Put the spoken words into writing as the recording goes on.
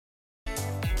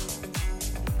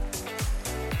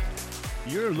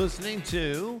You're listening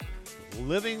to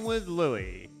Living with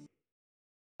Louie.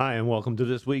 Hi, and welcome to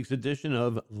this week's edition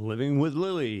of Living with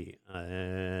Louie.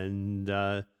 And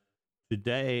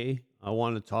today I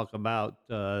want to talk about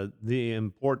the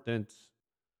importance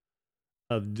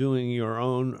of doing your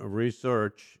own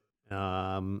research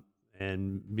and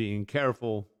being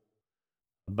careful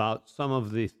about some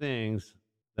of the things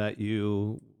that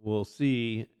you will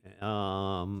see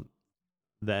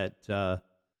that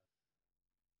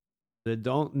that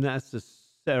don't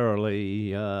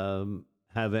necessarily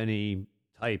have any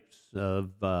types of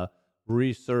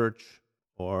research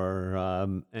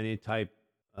or any type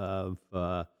of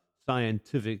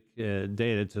scientific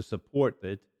data to support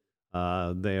it.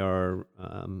 They are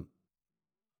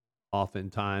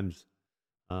oftentimes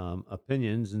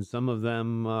opinions, and some of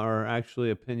them are actually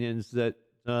opinions that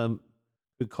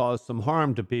could cause some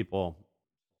harm to people.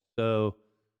 So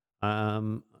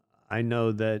I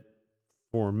know that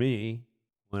for me,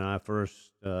 when I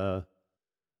first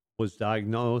was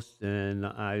diagnosed and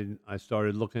I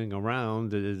started looking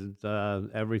around,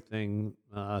 everything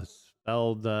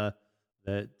spelled that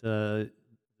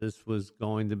this was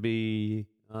going to be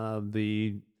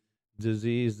the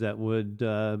disease that would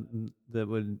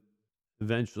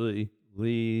eventually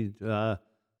lead to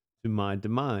my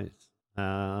demise.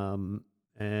 And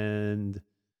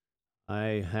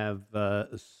I have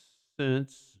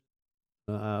since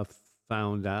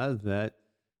found out that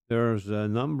there's a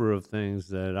number of things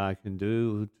that I can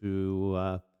do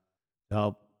to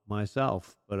help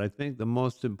myself. But I think the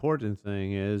most important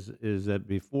thing is that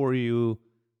before you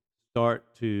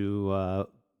start to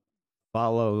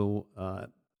follow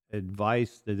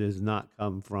advice that does not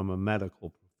come from a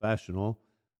medical professional,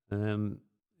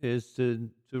 is to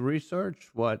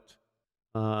research what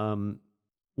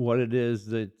it is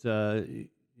that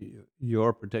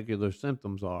your particular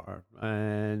symptoms are.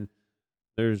 And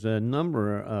there's a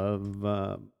number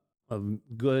of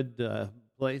good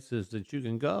places that you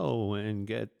can go and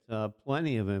get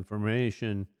plenty of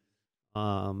information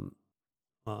on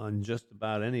just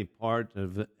about any part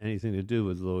of anything to do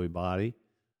with Lewy body.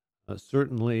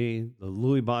 Certainly, the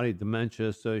Lewy Body Dementia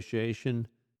Association,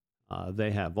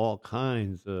 they have all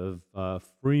kinds of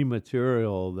free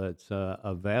material that's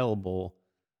available.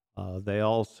 They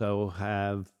also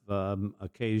have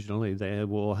occasionally they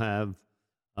will have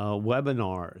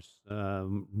webinars.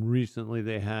 Recently,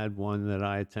 they had one that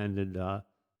I attended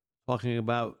talking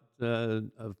about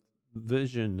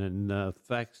vision and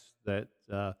effects that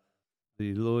the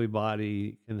Lewy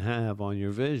body can have on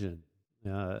your vision.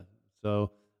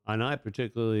 So, and I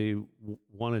particularly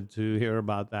wanted to hear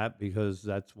about that because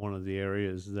that's one of the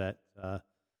areas that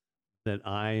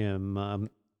I am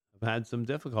have had some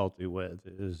difficulty with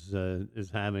is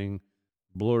having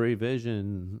blurry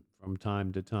vision from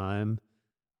time to time,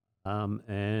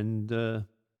 and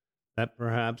that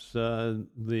perhaps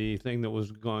the thing that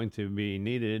was going to be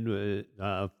needed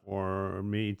for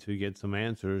me to get some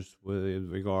answers with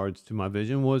regards to my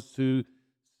vision was to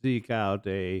seek out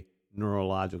a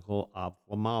neurological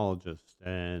ophthalmologist,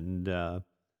 and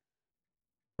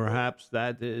perhaps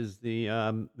that is the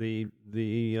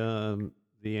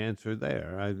answer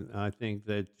there. I think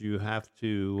that you have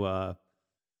to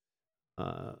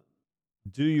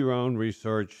do your own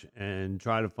research and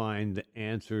try to find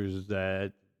answers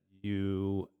that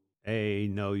you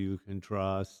know you can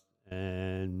trust,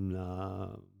 and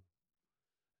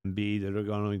B, that are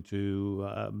going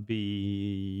to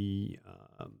be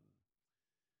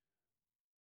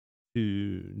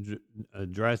to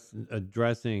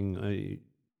addressing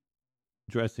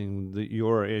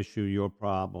your issue, your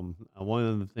problem. One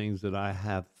of the things that I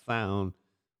have found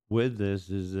with this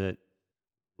is that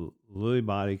Lewy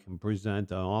body can present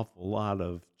an awful lot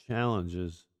of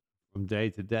challenges from day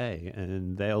to day,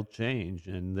 and they'll change,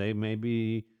 and they may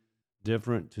be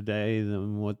different today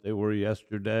than what they were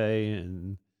yesterday.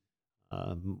 And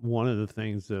one of the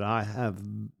things that I have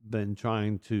been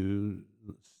trying to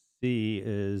see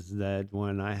is that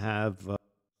when I have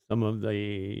some of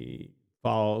the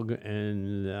fog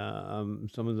and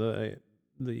some of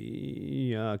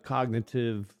the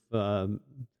cognitive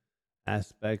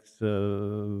aspects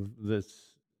of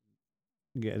this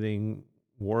getting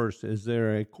worse, is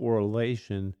there a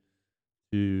correlation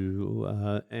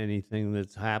to anything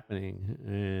that's happening?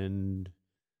 And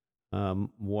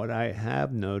what I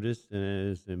have noticed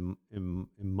is, in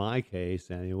my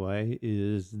case anyway,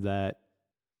 is that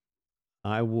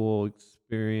I will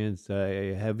experience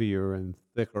a heavier and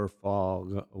thicker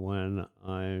fog when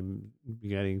I'm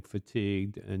getting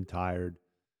fatigued and tired.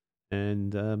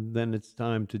 And then it's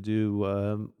time to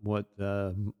do what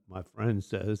my friend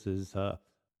says is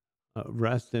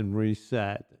rest and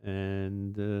reset.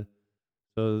 And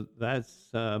So that's,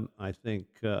 I think,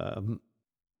 for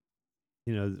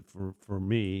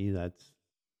me, that's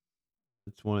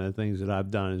one of the things that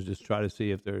I've done is just try to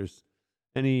see if there's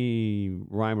any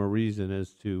rhyme or reason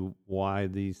as to why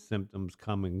these symptoms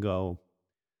come and go.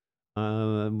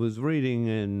 I was reading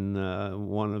in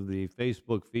one of the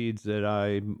Facebook feeds that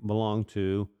I belong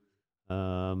to,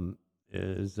 um,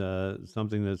 is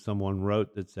something that someone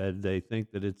wrote that said they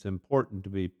think that it's important to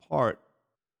be part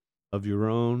of your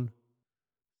own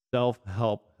self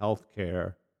help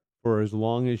healthcare for as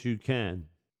long as you can.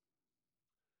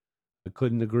 I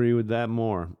couldn't agree with that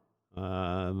more.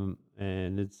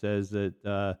 And it says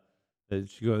that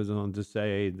she goes on to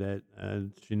say that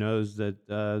she knows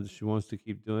that she wants to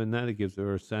keep doing that. It gives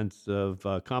her a sense of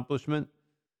accomplishment,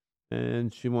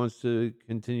 and she wants to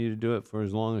continue to do it for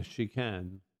as long as she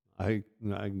can. I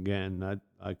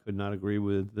could not agree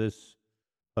with this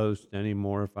post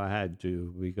anymore if I had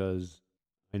to, because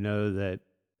I know that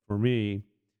for me,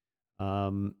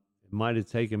 it might have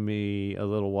taken me a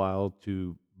little while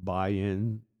to buy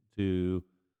in to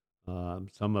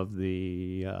some of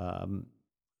the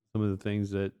things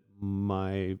that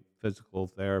my physical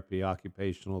therapy,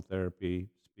 occupational therapy,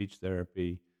 speech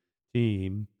therapy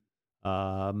team,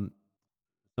 um,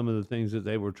 some of the things that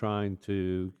they were trying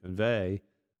to convey.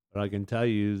 But I can tell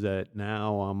you that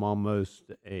now I'm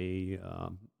almost a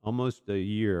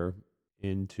year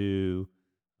into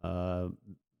uh,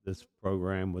 this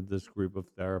program with this group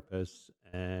of therapists,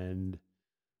 and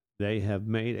they have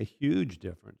made a huge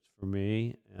difference for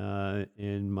me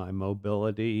in my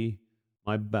mobility,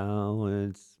 my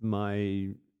balance, my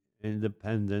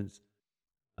independence.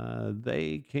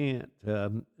 They can't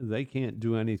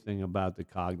do anything about the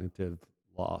cognitive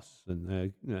loss,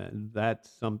 and that's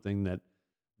something that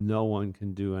no one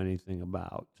can do anything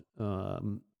about.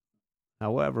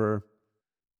 However,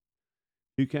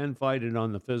 you can fight it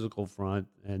on the physical front,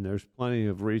 and there's plenty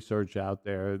of research out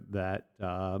there that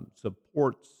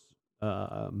supports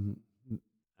um,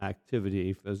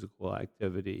 activity, physical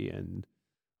activity, and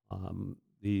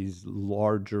these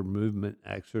larger movement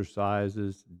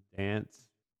exercises, dance.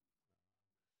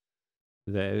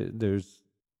 There's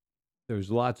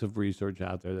lots of research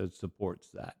out there that supports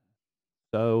that.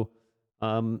 So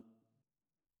um,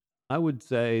 I would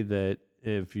say that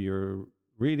if you're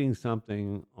reading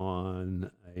something on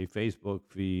a Facebook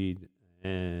feed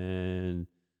and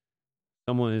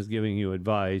someone is giving you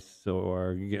advice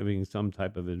or giving some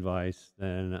type of advice,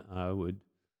 then I would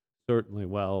certainly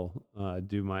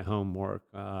do my homework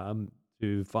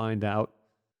to find out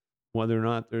whether or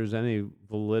not there's any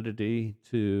validity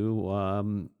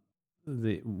to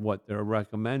what they're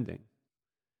recommending.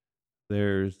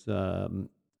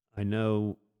 I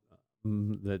know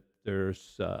that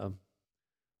there's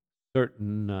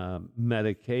certain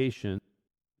medication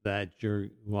that you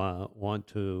want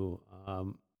to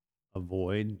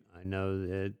avoid. I know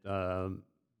that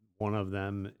one of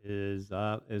them is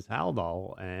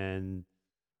Haldol, and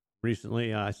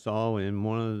recently I saw in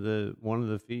one of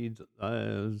the feeds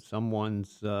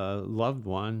someone's loved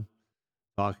one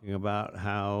talking about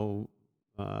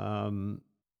um,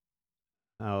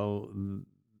 how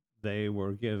they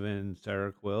were given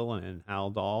Seroquel and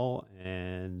Haldol,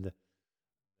 and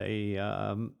they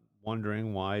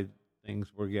wondering why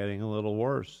things were getting a little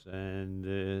worse. And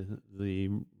the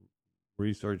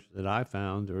research that I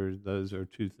found, or those are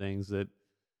two things that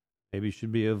maybe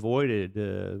should be avoided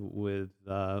with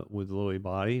Lewy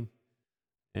body.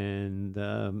 And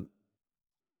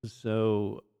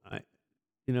so I,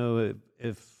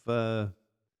 if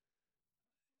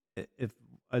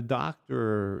a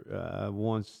doctor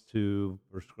wants to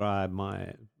prescribe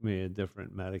me a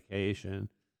different medication,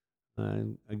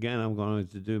 again, I'm going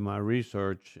to do my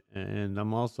research, and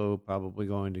I'm also probably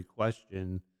going to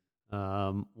question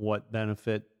what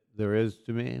benefit there is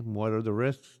to me and what are the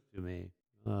risks to me.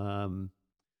 Um,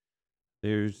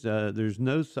 there's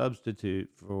no substitute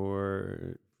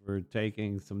for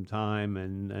taking some time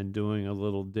and doing a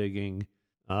little digging.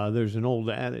 There's an old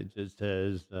adage that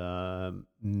says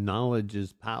knowledge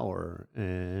is power,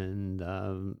 and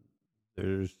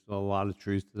there's a lot of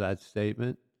truth to that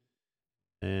statement.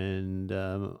 And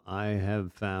I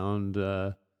have found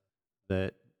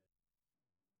that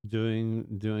doing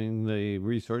the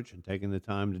research and taking the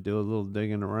time to do a little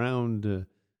digging around,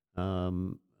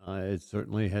 it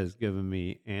certainly has given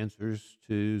me answers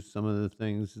to some of the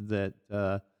things that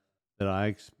I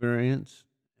experience,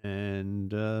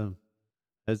 and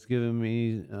has given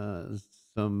me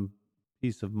some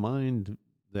peace of mind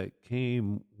that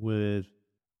came with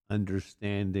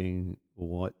understanding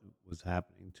what was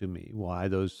happening to me, why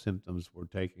those symptoms were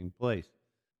taking place.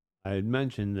 I had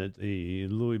mentioned that the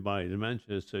Lewy Body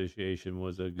Dementia Association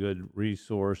was a good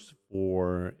resource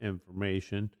for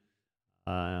information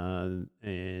and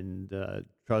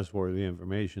trustworthy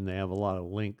information. They have a lot of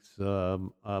links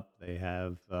up. They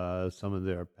have some of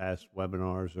their past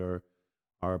webinars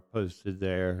are posted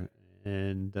there,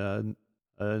 and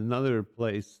another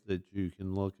place that you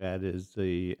can look at is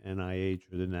the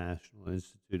NIH, or the National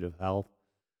Institute of Health.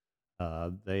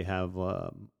 They have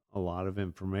a lot of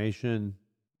information,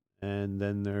 and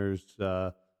then there's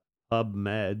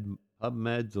PubMed.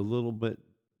 PubMed's a little bit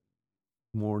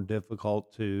more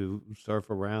difficult to surf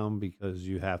around because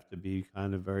you have to be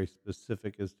kind of very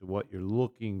specific as to what you're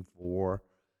looking for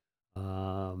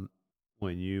um,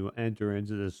 when you enter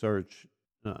into the search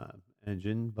uh,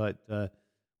 engine. But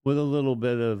with a little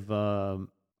bit of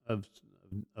of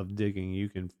digging, you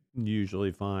can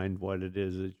usually find what it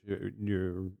is that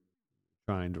you're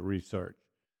trying to research.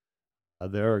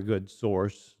 They're a good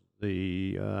source.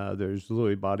 There's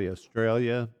Lewy Body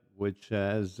Australia, which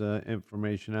has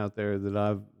information out there that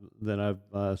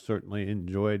I've certainly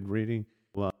enjoyed reading.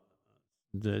 Well,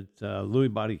 that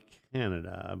Lewy Body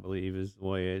Canada, I believe, is the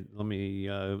way. Let me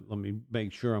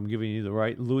make sure I'm giving you the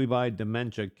right Lewy Body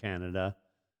Dementia Canada.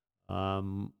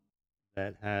 Um,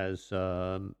 that has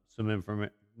some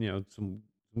information, some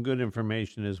good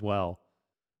information as well.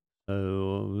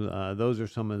 So those are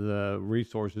some of the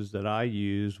resources that I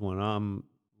use when I'm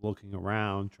looking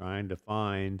around trying to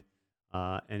find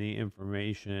any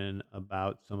information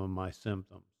about some of my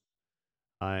symptoms.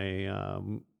 I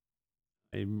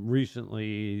I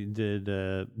recently did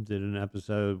an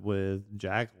episode with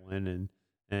Jacqueline,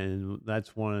 and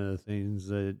that's one of the things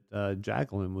that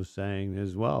Jacqueline was saying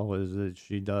as well, is that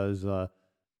she does a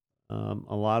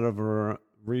lot of her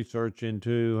research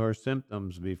into her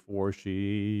symptoms before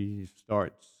she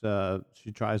starts.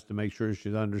 She tries to make sure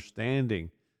she's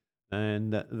understanding,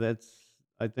 and that's,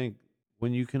 I think,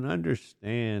 when you can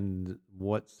understand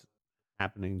what's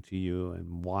happening to you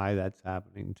and why that's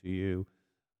happening to you,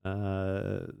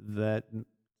 that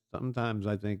sometimes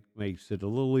I think makes it a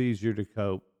little easier to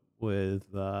cope with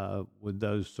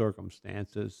those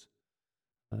circumstances.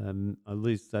 At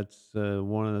least that's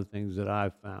one of the things that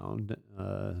I've found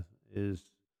is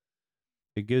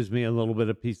it gives me a little bit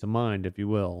of peace of mind, if you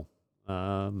will,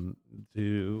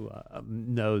 to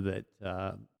know that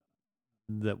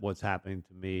what's happening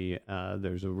to me,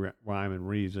 there's a rhyme and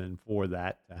reason for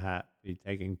that to be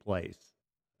taking place.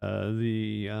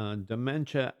 The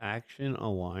Dementia Action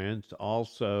Alliance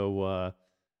also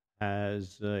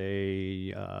has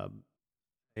a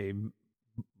a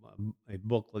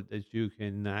booklet that you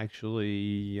can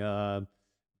actually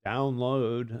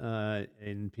download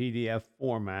in PDF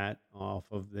format off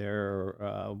of their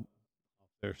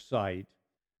site,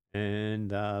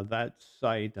 and that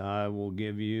site I will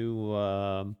give you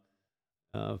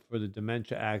for the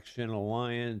Dementia Action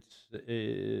Alliance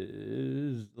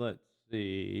is, let's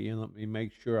see, let me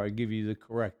make sure I give you the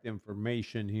correct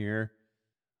information here.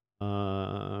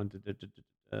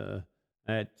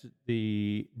 At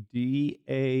the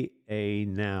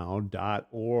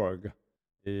daanow.org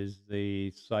is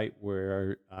the site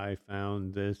where I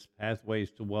found this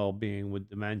Pathways to Wellbeing with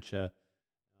Dementia.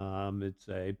 It's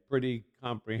a pretty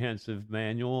comprehensive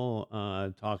manual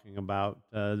talking about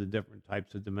the different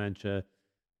types of dementia,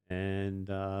 and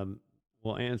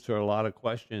will answer a lot of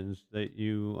questions that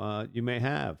you may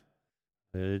have.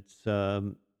 It's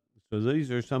So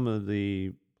these are some of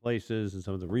the places and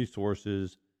some of the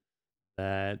resources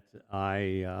that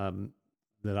I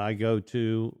go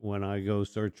to when I go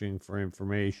searching for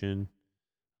information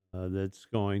that's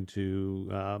going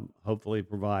to hopefully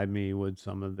provide me with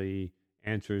some of the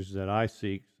answers that I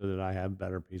seek, so that I have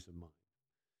better peace of mind.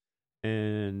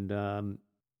 And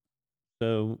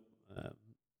so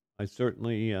I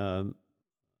certainly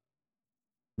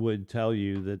would tell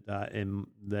you that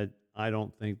that I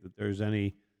don't think that there's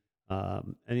any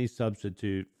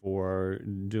substitute for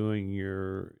doing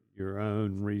your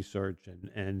own research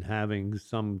and having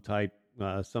some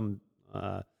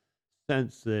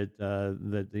sense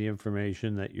that the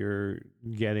information that you're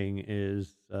getting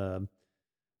is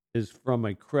from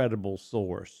a credible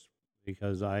source,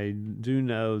 because I do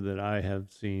know that I have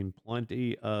seen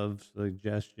plenty of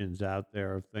suggestions out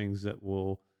there of things that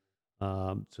will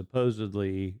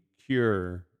supposedly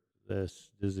cure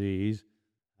this disease.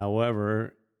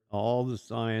 However, all the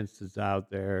science that's out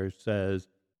there says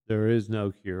there is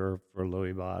no cure for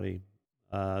Lewy body.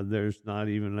 There's not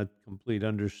even a complete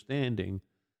understanding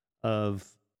of.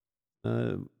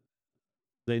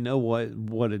 They know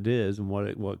what it is and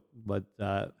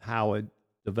how it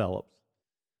develops.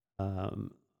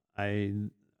 I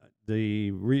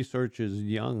the research is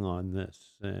young on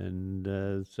this,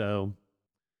 and so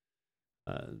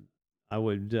I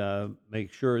would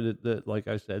make sure that, like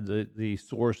I said, the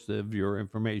source of your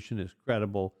information is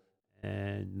credible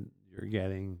and you're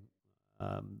getting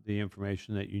the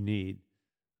information that you need.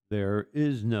 There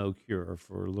is no cure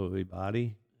for Lewy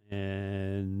body,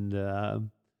 and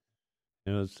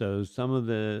so some of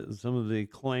the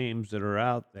claims that are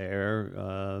out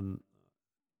there,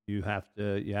 you have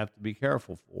to be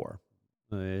careful for,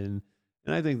 and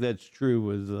I think that's true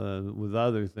with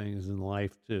other things in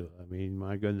life too. I mean,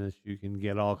 my goodness, you can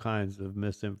get all kinds of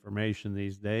misinformation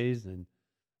these days, and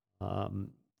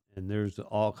there's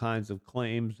all kinds of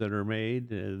claims that are made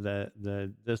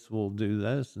that this will do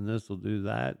this and this will do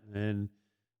that, and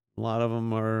a lot of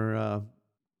them are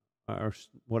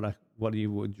would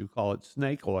you call it,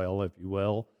 snake oil, if you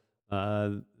will.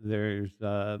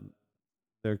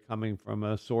 They're coming from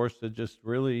a source that just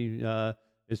really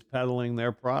is peddling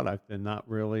their product and not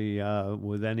really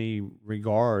with any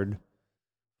regard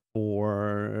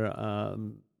for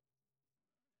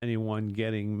anyone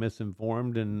getting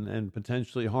misinformed and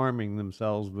potentially harming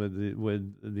themselves with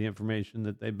the information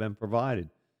that they've been provided.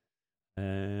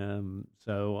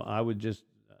 So I would just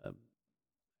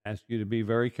ask you to be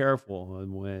very careful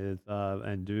with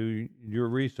and do your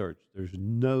research. There's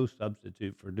no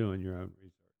substitute for doing your own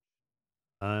research.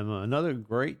 Another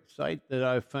great site that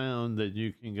I found that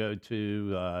you can go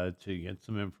to get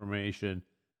some information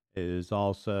is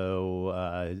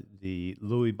also the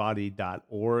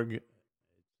lewybody.org. It's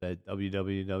at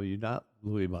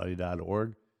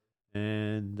www.lewybody.org.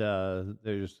 And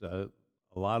there's a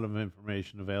lot of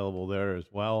information available there as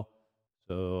well.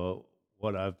 So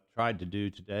what I've tried to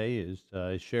do today is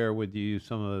share with you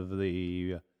some of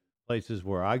the places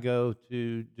where I go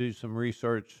to do some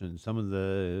research, and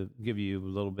give you a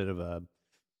little bit of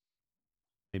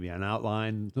maybe an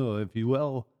outline, if you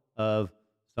will, of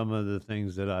some of the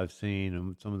things that I've seen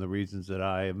and some of the reasons that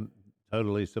I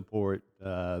totally support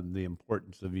the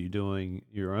importance of you doing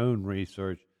your own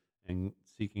research and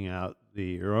seeking out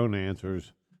your own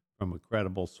answers from a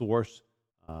credible source.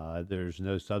 There's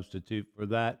no substitute for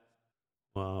that.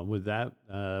 With that,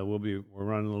 we're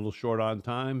running a little short on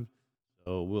time.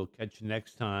 So we'll catch you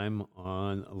next time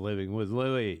on Living with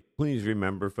Louie. Please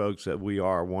remember, folks, that we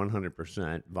are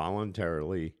 100%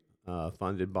 voluntarily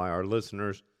funded by our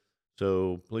listeners.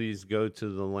 So please go to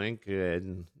the link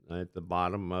at the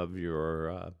bottom of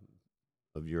your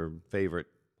favorite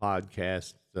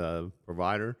podcast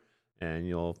provider, and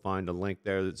you'll find a link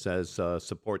there that says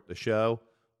support the show,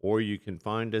 or you can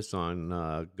find us on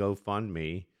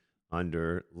GoFundMe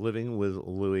under Living with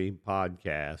Louie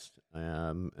podcast,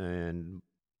 and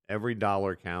every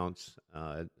dollar counts,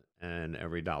 and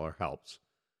every dollar helps.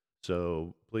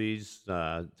 So please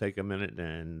take a minute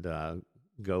and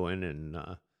go in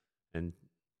and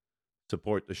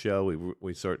support the show.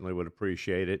 We certainly would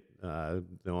appreciate it. The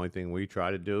only thing we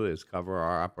try to do is cover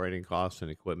our operating costs and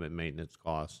equipment maintenance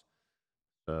costs.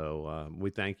 So we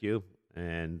thank you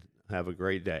and have a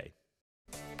great day.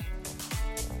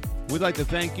 We'd like to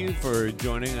thank you for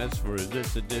joining us for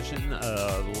this edition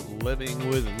of Living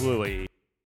with Louie.